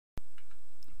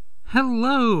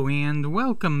Hello and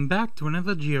welcome back to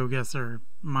another GeoGuessr.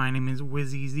 My name is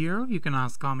Wizzy0, you can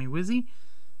also call me Wizzy,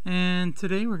 and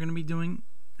today we're going to be doing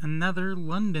another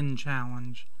London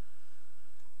challenge.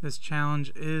 This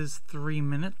challenge is 3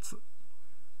 minutes.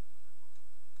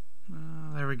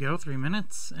 There we go, 3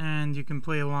 minutes, and you can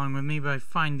play along with me by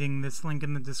finding this link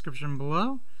in the description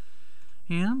below,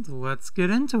 and let's get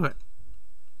into it.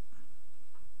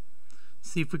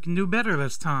 See if we can do better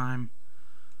this time.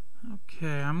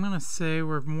 Okay, I'm gonna say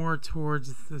we're more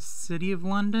towards the city of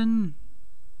London.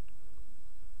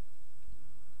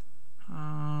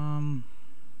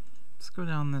 Let's go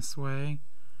down this way.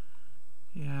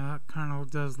 Yeah, it kind of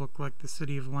does look like the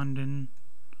city of London.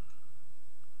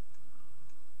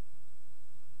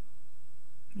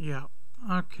 Yeah,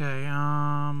 okay,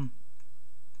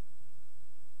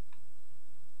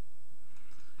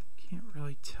 can't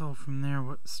really tell from there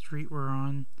what street we're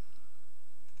on.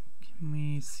 Can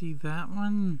we see that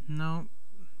one? Nope.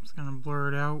 It's gonna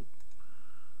blur it out.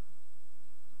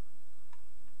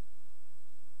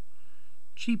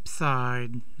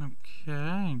 Cheapside.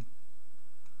 Okay.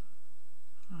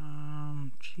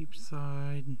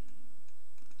 Cheapside.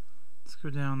 Let's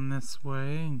go down this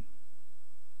way.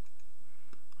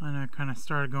 I know I kind of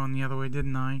started going the other way,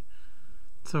 didn't I?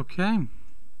 It's okay.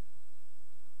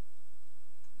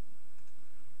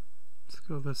 Let's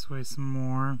go this way some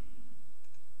more.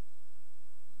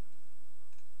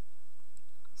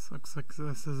 Looks like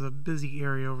this is a busy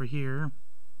area over here.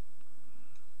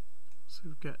 So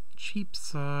we've got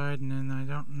Cheapside, and then I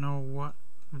don't know what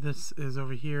this is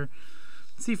over here.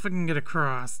 Let's see if I can get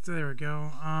across. There we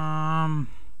go. Can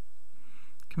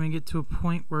we get to a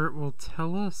point where it will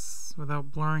tell us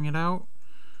without blurring it out?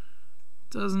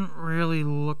 Doesn't really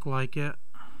look like it.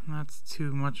 That's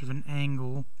too much of an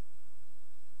angle.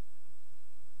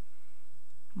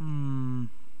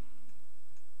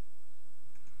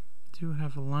 Do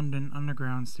have a London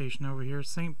Underground station over here,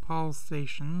 St. Paul's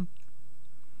Station.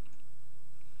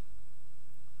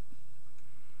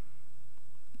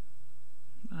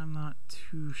 I'm not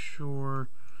too sure.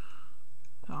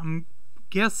 I'm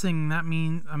guessing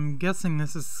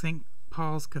this is St.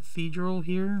 Paul's Cathedral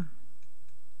here.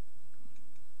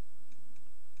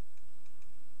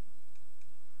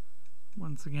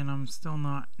 Once again, I'm still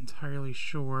not entirely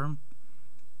sure.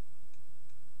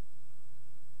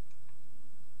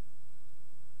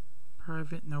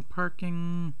 Private, no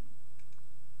parking.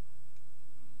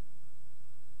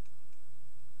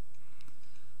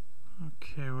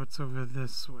 Okay, what's over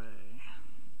this way?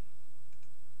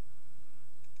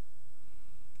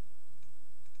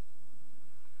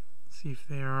 See if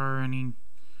there are any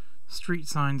street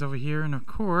signs over here, and of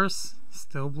course,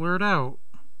 still blurred out.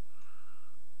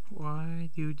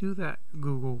 Why do you do that,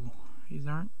 Google? These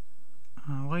aren't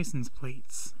license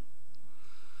plates.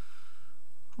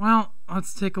 Well,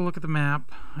 let's take a look at the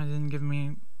map. It didn't give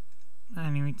me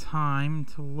any time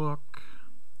to look.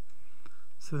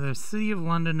 So the City of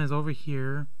London is over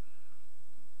here.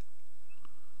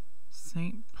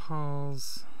 St.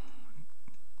 Paul's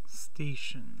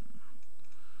Station.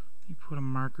 Let me put a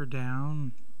marker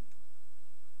down.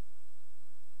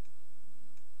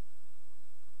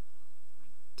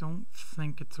 Don't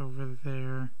think it's over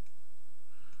there.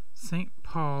 St.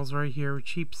 Paul's right here,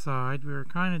 Cheapside. We were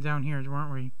kind of down here,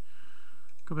 weren't we?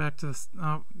 Go back to this.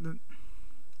 Oh, like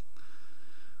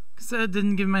I said,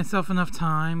 didn't give myself enough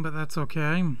time, but that's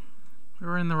okay. We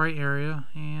were in the right area,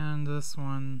 and this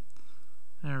one,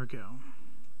 there we go.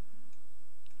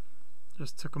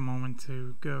 Just took a moment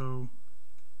to go.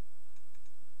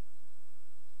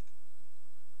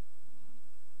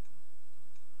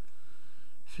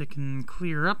 If it can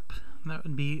clear up, that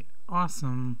would be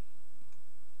awesome.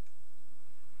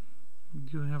 We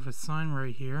do have a sign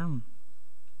right here.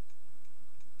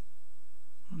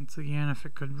 Once again, if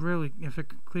it could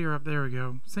clear up, there we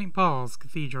go. St. Paul's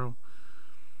Cathedral.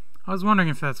 I was wondering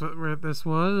if that's where this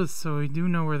was, so we do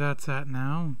know where that's at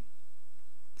now.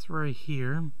 It's right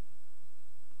here.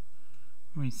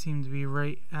 We seem to be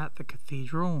right at the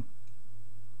cathedral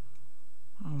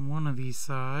on one of these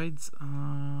sides.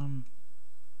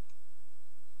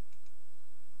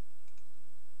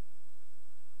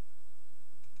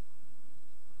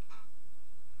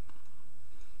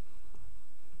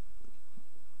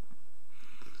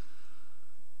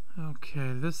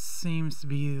 Okay, this seems to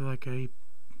be like a...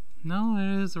 No,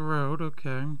 it is a road,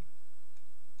 okay.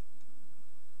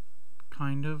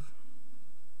 Kind of.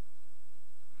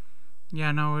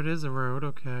 Yeah, no, it is a road,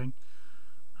 okay.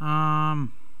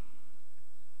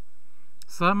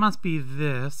 So that must be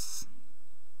this.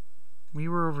 We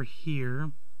were over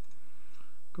here.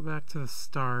 Go back to the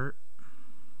start.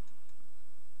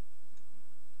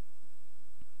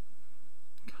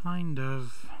 kind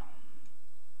of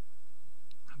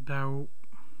about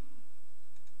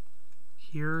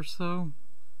here or so,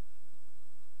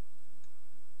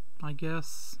 I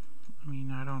guess. I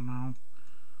mean, I don't know.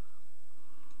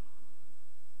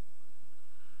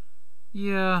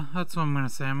 Yeah, that's what I'm gonna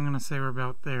say. I'm gonna say we're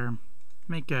about there.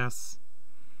 Make guess.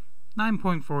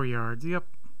 9.4 yards, yep.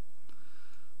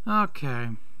 Okay.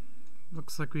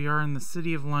 Looks like we are in the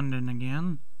city of London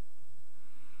again.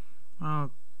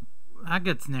 Well, that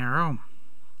gets narrow.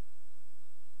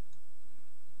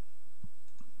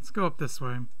 Let's go up this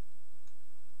way.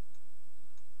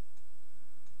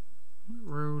 What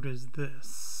road is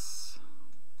this?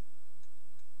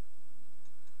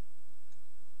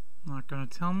 Not gonna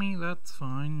tell me? That's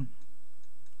fine.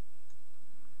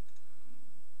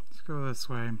 Let's go this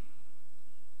way.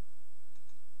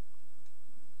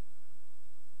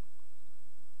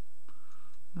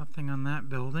 Nothing on that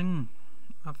building.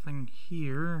 Nothing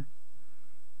here.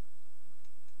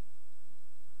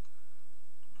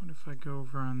 What if I go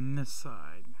over on this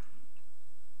side?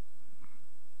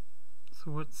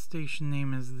 So what station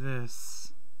name is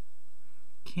this?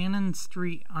 Cannon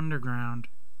Street Underground.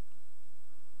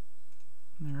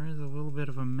 There is a little bit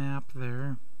of a map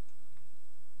there.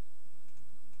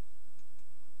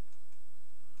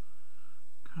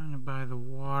 Kind of by the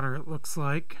water, it looks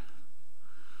like.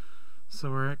 So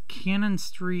we're at Cannon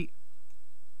Street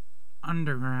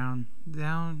Underground,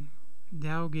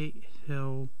 Dowgate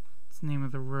Hill. It's the name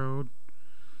of the road.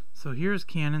 So here's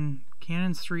Cannon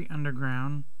Street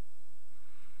Underground,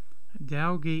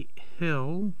 Dowgate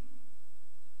Hill.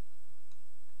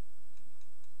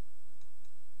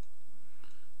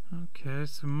 Okay,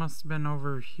 so it must have been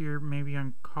over here, maybe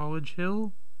on College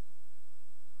Hill.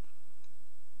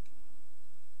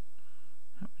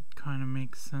 That would kind of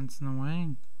make sense in a way.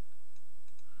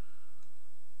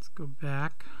 Let's go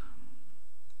back.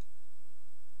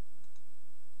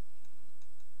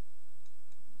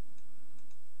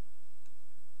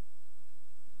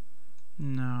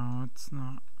 No, it's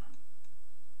not.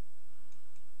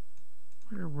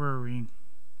 Where were we?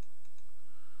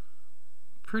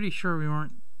 Pretty sure we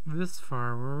weren't this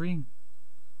far, were we?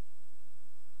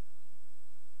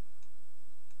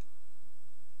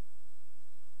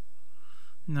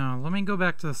 No, let me go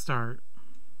back to the start.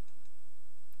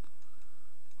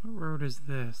 What road is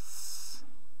this?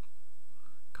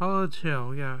 College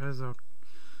Hill, yeah, it is a...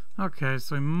 Okay,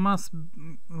 so we must...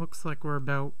 Looks like we're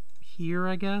about here,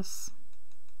 I guess.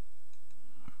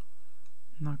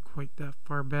 Not quite that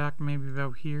far back, maybe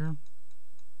about here.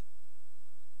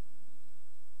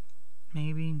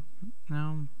 Maybe.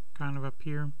 No, kind of up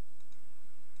here.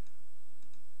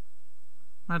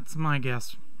 That's my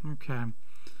guess. Okay.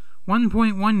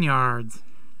 1.1 yards.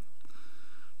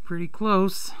 Pretty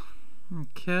close.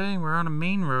 Okay, we're on a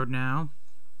main road now.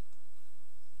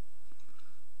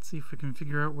 Let's see if we can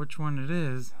figure out which one it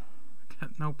is.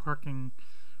 Got no parking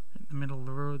right in the middle of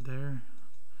the road there.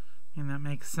 And that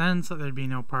makes sense that there'd be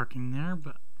no parking there,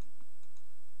 but...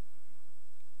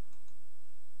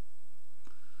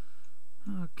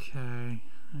 Okay,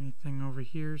 anything over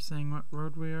here saying what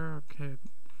road we are? Okay,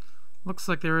 looks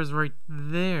like there is right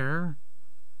there.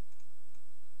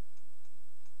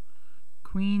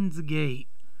 Queen's Gate.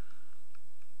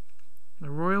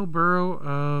 The Royal Borough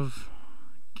of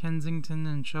Kensington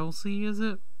and Chelsea, is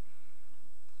it?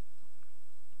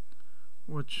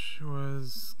 Which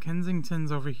was...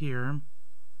 Kensington's over here.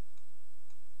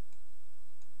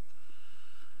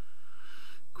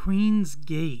 Queen's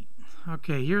Gate.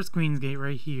 Okay, here's Queen's Gate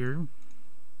right here.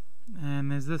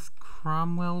 And is this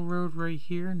Cromwell Road right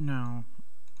here? No,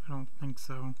 I don't think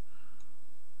so.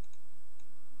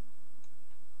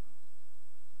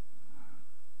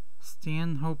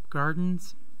 Stanhope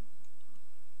Gardens.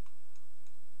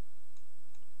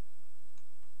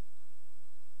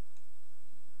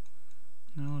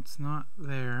 No, it's not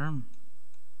there.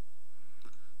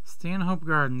 Stanhope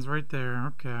Gardens right there.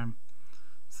 Okay.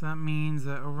 So that means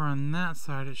that over on that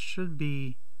side it should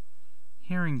be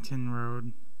Harrington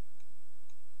Road.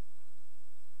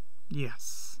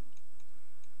 Yes.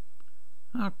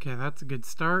 Okay, that's a good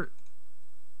start.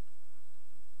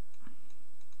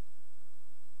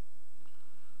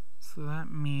 So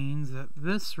that means that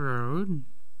this road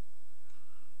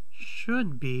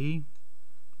should be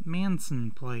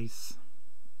Manson Place.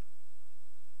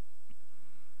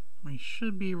 We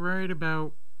should be right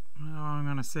about, well, I'm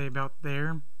going to say about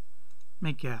there.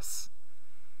 Make guess.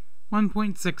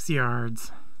 1.6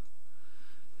 yards.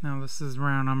 Now this is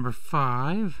round number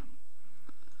 5.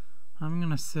 I'm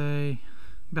going to say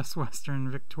Best Western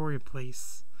Victoria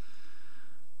Place.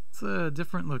 It's a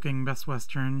different looking Best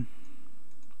Western.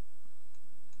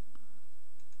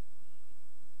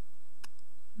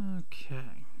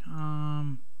 Okay.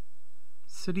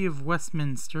 City of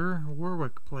Westminster,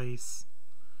 Warwick Place.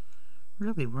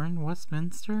 Really, we're in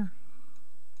Westminster?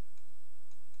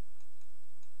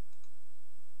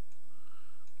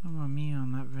 Mamma mia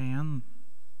on that van.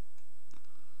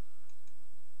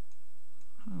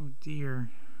 Oh dear.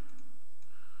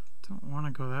 Don't want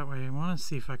to go that way. I want to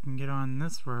see if I can get on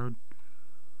this road.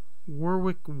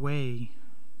 Warwick Way.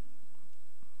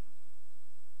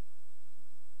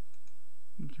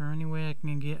 Is there any way I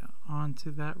can get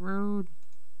onto that road?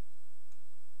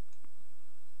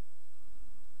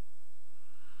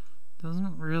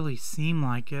 Doesn't really seem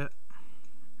like it.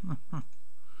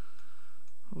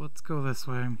 Let's go this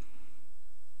way.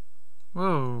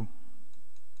 Whoa.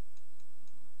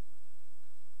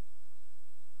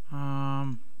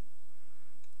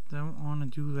 Don't want to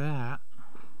do that.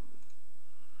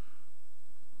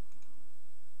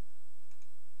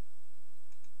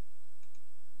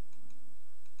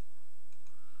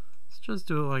 Let's just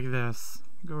do it like this.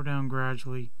 Go down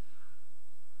gradually.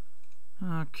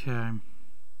 Okay.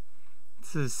 It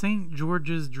says St.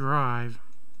 George's Drive.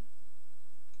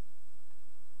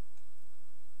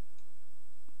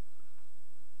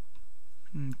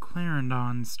 And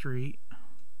Clarendon Street.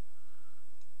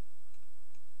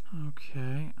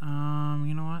 Okay,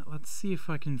 you know what? Let's see if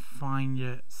I can find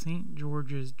it. St.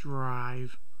 George's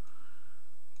Drive.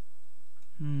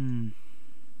 I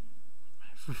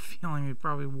have a feeling we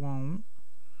probably won't.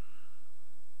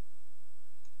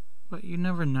 But you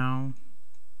never know.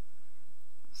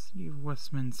 City of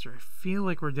Westminster. I feel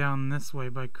like we're down this way,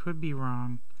 but I could be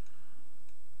wrong.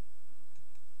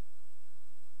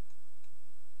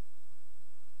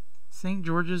 St.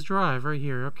 George's Drive, right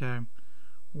here, okay.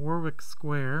 Warwick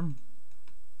Square.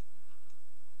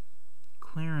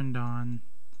 Clarendon.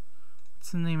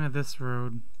 What's the name of this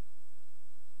road?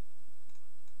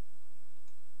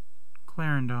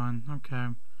 Clarendon, okay.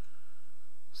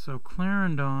 So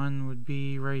Clarendon would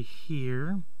be right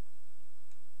here.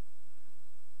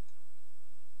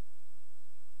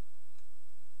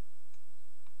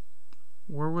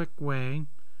 Warwick Way.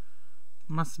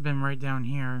 Must have been right down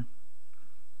here.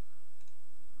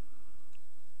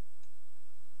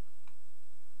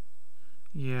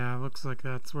 Yeah, looks like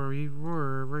that's where we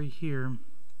were, right here.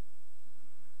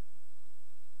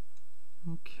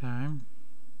 Okay.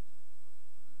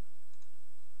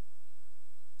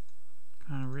 Kind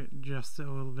of readjust it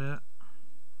a little bit.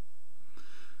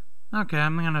 Okay,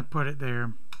 I'm gonna put it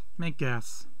there. Make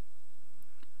guess.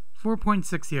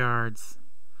 4.6 yards.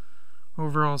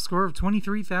 Overall score of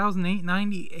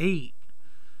 23,898.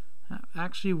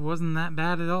 Actually wasn't that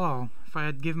bad at all. If I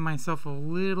had given myself a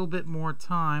little bit more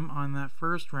time on that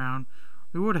first round,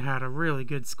 we would have had a really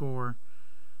good score.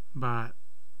 But,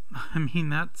 I mean,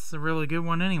 that's a really good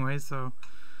one anyway, so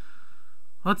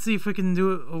let's see if we can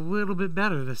do it a little bit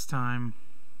better this time.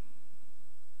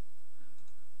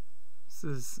 This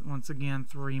is, once again,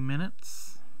 3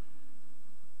 minutes.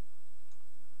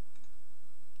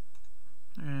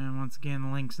 And once again, the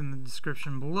link's in the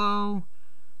description below.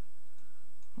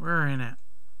 We're in it.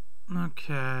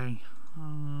 Okay.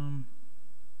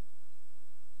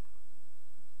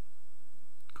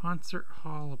 Concert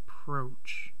hall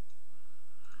approach.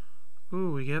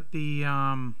 Ooh, we get the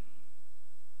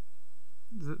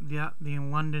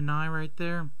London Eye right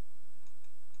there.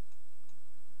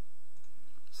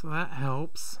 So that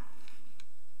helps.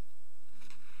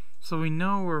 So we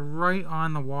know we're right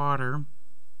on the water.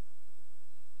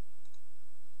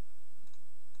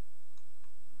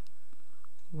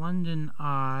 London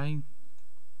Eye,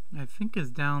 I think,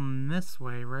 is down this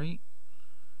way, right?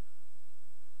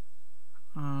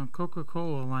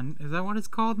 Coca-Cola London. Is that what it's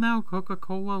called now?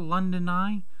 Coca-Cola London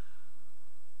Eye?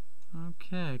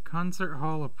 Okay, concert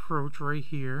hall approach right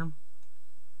here.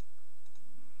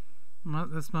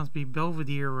 This must be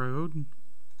Belvedere Road.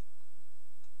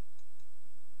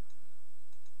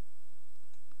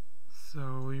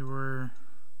 So we were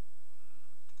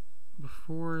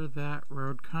before that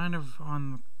road, kind of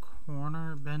on the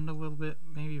corner, bend a little bit,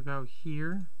 maybe about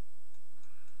here,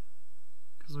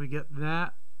 because we get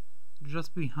that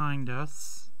just behind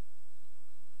us.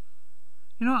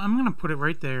 You know what, I'm gonna put it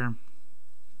right there.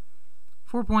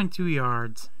 4.2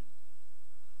 yards.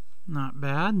 Not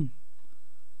bad.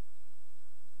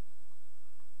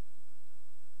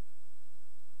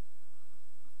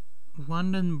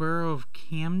 London Borough of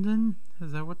Camden?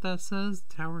 Is that what that says?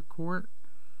 Tower Court?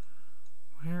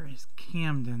 Where is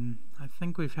Camden? I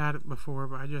think we've had it before,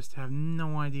 but I just have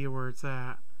no idea where it's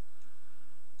at.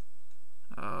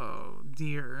 Oh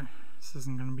dear. This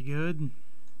isn't going to be good.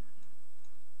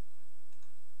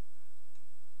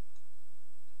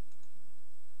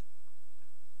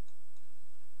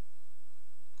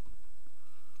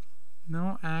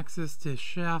 No access to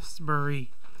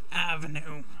Shaftesbury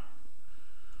Avenue.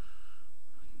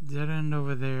 Dead end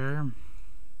over there.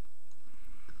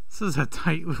 This is a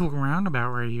tight little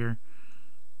roundabout right here.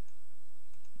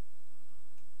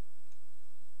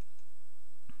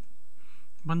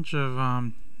 Bunch of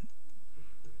or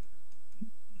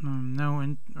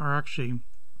actually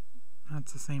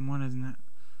that's the same one, isn't it?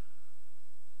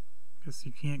 Guess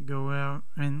you can't go out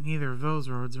in either of those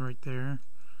roads right there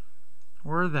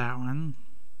or that one.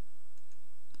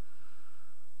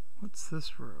 What's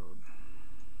this road?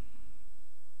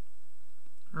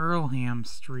 Earlham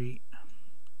Street.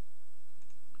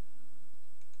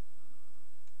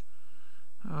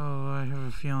 Oh, I have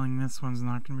a feeling this one's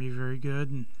not going to be very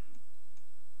good.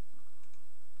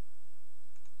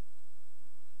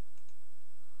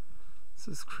 This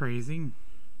is crazy.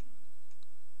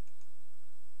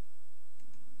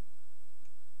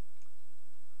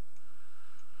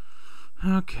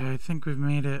 Okay, I think we've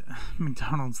made it.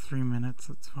 McDonald's 3 minutes.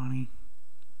 That's funny.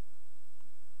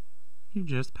 You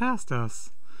just passed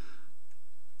us.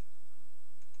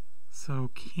 So,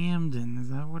 Camden, is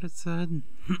that what it said?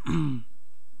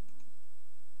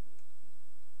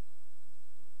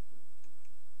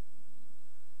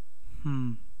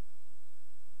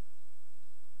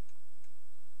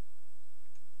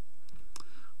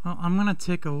 Well, I'm gonna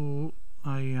take a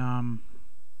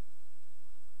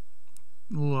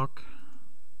look.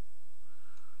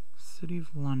 City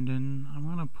of London. I'm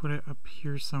gonna put it up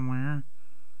here somewhere.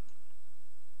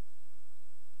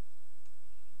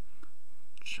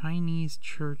 Chinese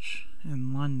church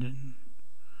in London.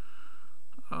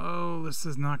 Oh, this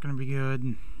is not gonna be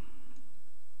good.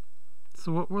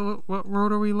 So what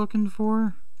road are we looking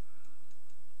for?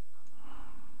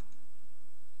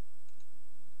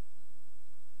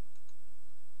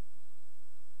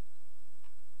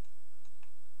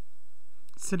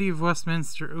 City of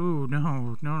Westminster. Ooh,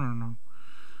 no.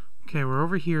 Okay, we're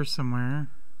over here somewhere.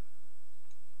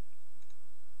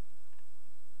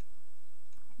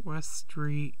 West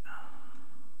Street.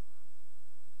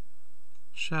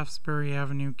 Shaftesbury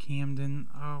Avenue, Camden.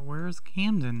 Oh, where's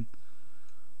Camden?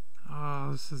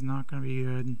 Oh, this is not going to be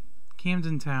good.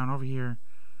 Camden Town, over here.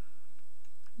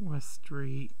 West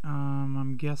Street.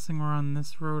 I'm guessing we're on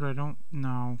this road. I don't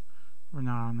know. We're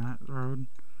not on that road.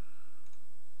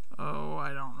 Oh,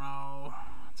 I don't know.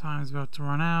 Time's about to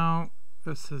run out.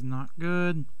 This is not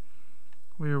good.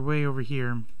 We are way over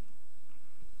here.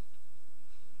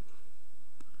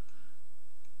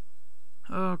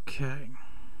 Okay.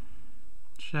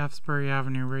 Shaftesbury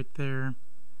Avenue right there.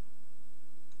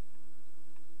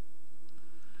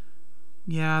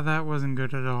 Yeah, that wasn't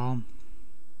good at all.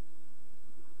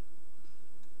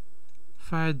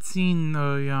 If I had seen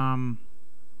the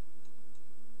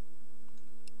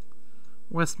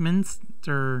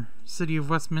Westminster, City of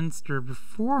Westminster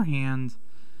beforehand,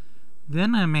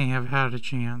 then I may have had a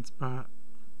chance, but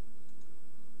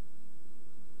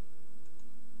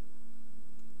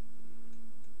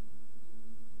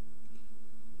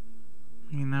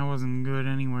I mean, that wasn't good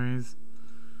anyways.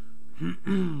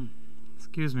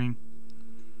 Excuse me.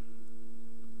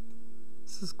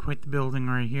 This is quite the building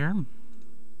right here.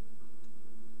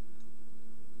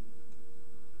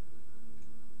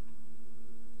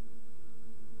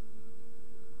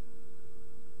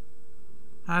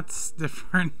 That's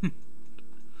different.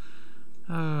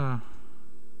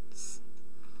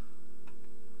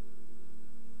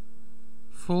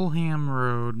 Fulham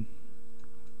Road.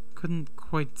 Couldn't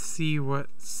quite see what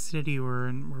city we're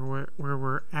in, where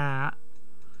we're at.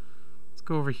 Let's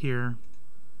go over here.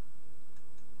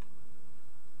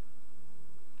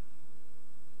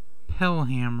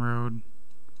 Pelham Road.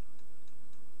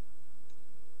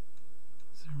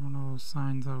 Is there one of those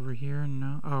signs over here?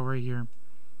 No. Oh, right here.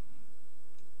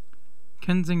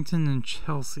 Kensington and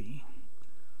Chelsea.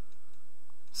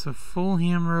 So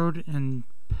Fulham Road and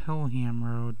Pelham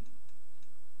Road.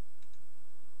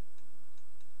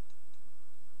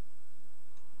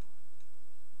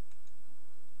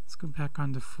 Let's go back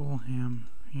onto Fulham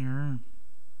here.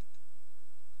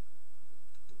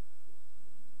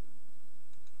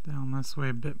 Down this way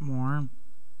a bit more.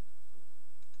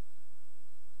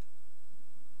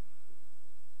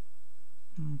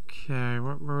 Okay,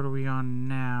 what road are we on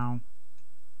now?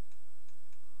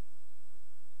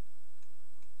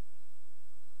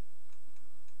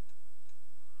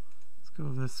 Let's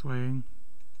go this way.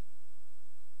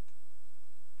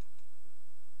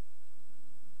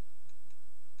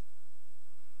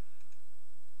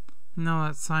 No,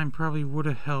 that sign probably would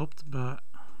have helped, but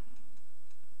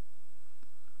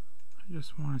I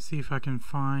just want to see if I can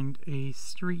find a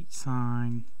street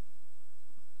sign.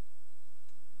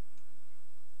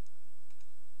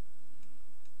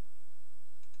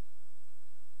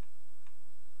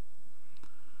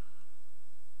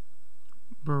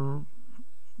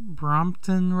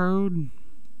 Brompton Road.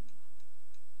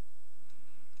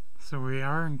 So we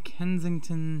are in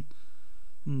Kensington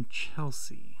and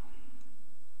Chelsea.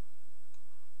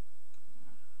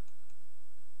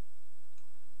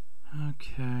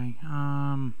 Okay,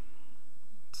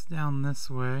 it's down this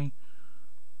way.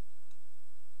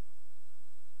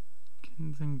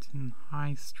 Kensington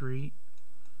High Street.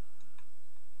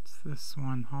 It's this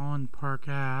one, Holland Park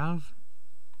Ave.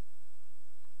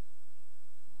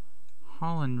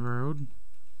 Holland Road.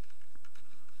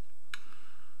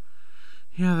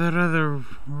 Yeah, that other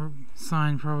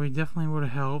sign probably definitely would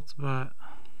have helped, but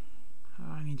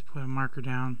I need to put a marker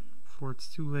down before it's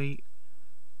too late.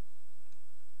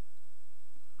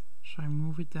 Should I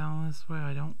move it down this way?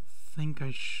 I don't think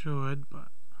I should, but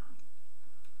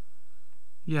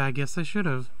yeah, I guess I should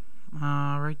have.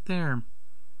 Right there.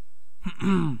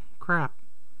 Crap.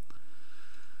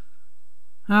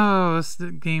 Oh, this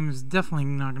game is definitely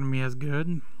not going to be as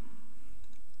good.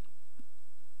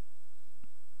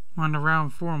 On to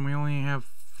round 4 and we only have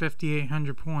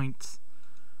 5,800 points.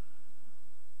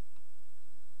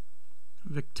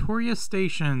 Victoria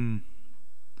Station.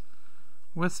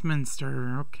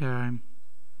 Westminster, okay.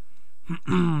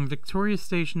 Victoria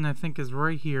Station, I think, is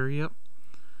right here, yep.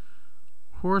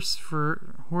 Horse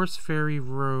Ferry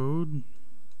Road.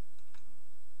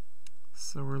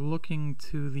 So we're looking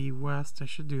to the west. I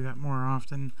should do that more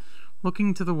often.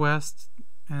 Looking to the west,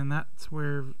 and that's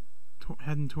where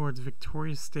heading towards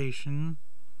Victoria Station.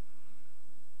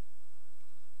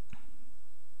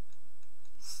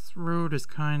 This road is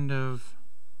kind of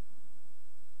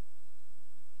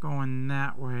going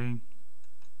that way.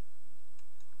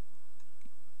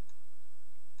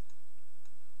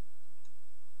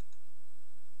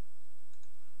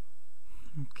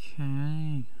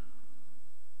 Okay.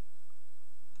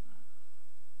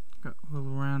 Got a little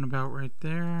roundabout right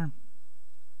there.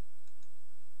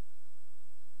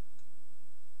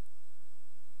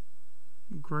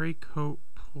 Greycoat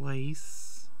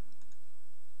Place.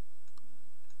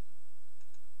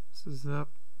 This is up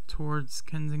towards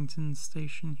Kensington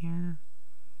Station here.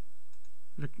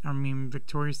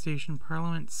 Victoria Station,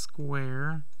 Parliament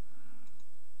Square.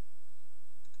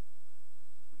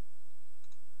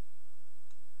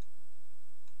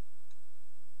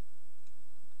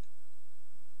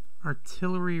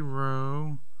 Artillery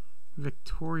Row,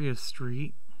 Victoria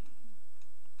Street.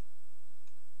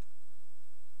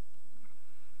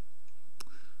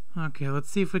 Okay, let's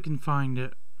see if we can find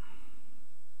it.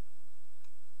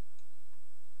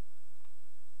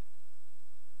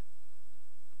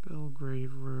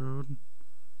 Belgrave Road.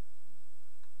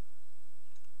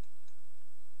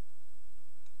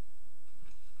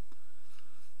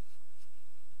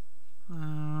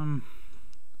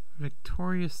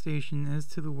 Victoria Station is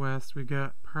to the west. We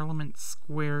got Parliament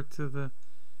Square to the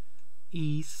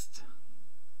east,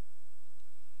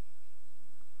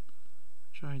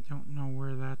 which I don't know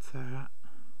where that's at. I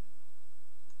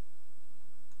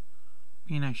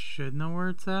mean, I should know where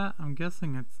it's at. I'm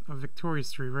guessing it's a Victoria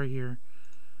Street right here.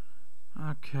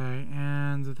 Okay,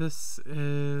 and this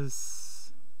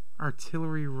is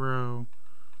Artillery Row.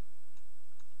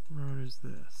 What road is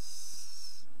this?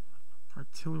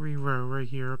 Artillery Row right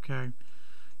here. Okay,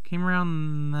 came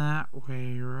around that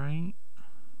way, right?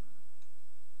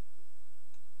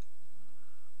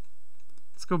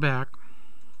 Let's go back.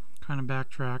 Kind of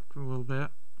backtrack a little bit.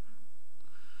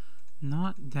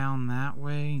 Not down that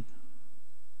way.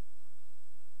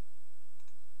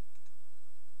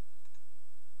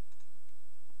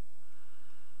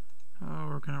 Oh,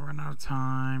 we're gonna run out of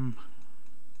time.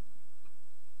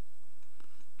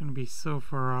 Gonna be so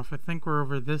far off. I think we're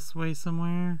over this way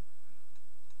somewhere.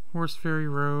 Horse Ferry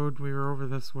Road. We were over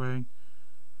this way.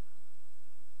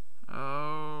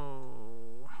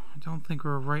 Oh, I don't think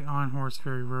we're right on Horse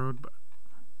Ferry Road, but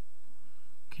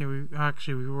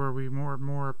okay, we were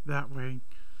more up that way.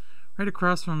 Right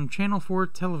across from Channel 4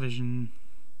 television.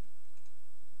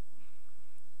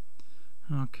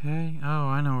 Okay. Oh,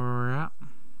 I know where we're at.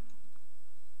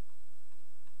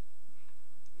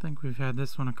 I think we've had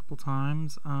this one a couple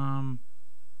times. That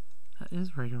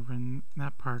is right over in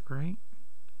that park, right?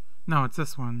 No, it's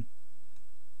this one.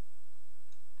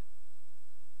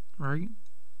 Right?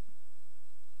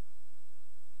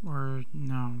 Or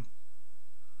no.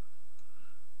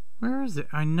 Where is it?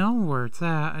 I know where it's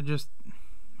at.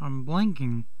 I'm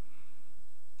blanking.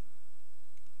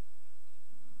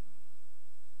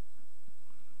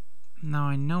 No,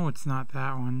 I know it's not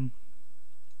that one.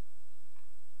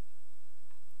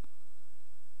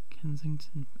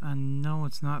 Kensington. I know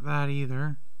it's not that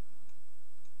either.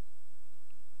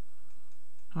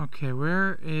 Okay,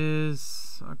 where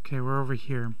is... Okay, we're over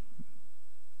here.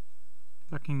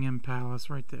 Buckingham Palace,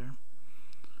 right there.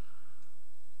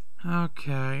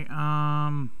 Okay,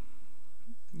 yeah.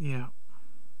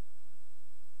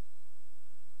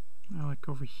 I like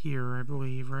over here, I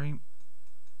believe, right?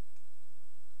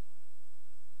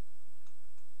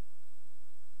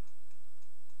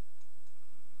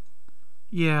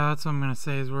 Yeah, that's what I'm gonna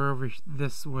say, is we're over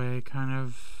this way, kind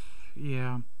of,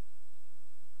 yeah.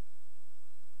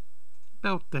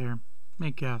 About there.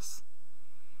 Make guess.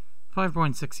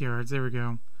 5.6 yards, there we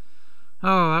go.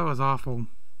 Oh, that was awful.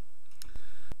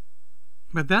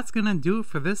 But that's gonna do it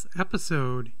for this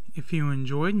episode. If you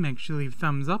enjoyed, make sure you leave a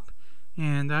thumbs up,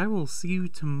 and I will see you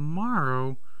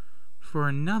tomorrow for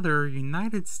another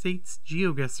United States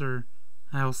GeoGuessr.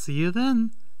 I'll see you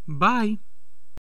then. Bye!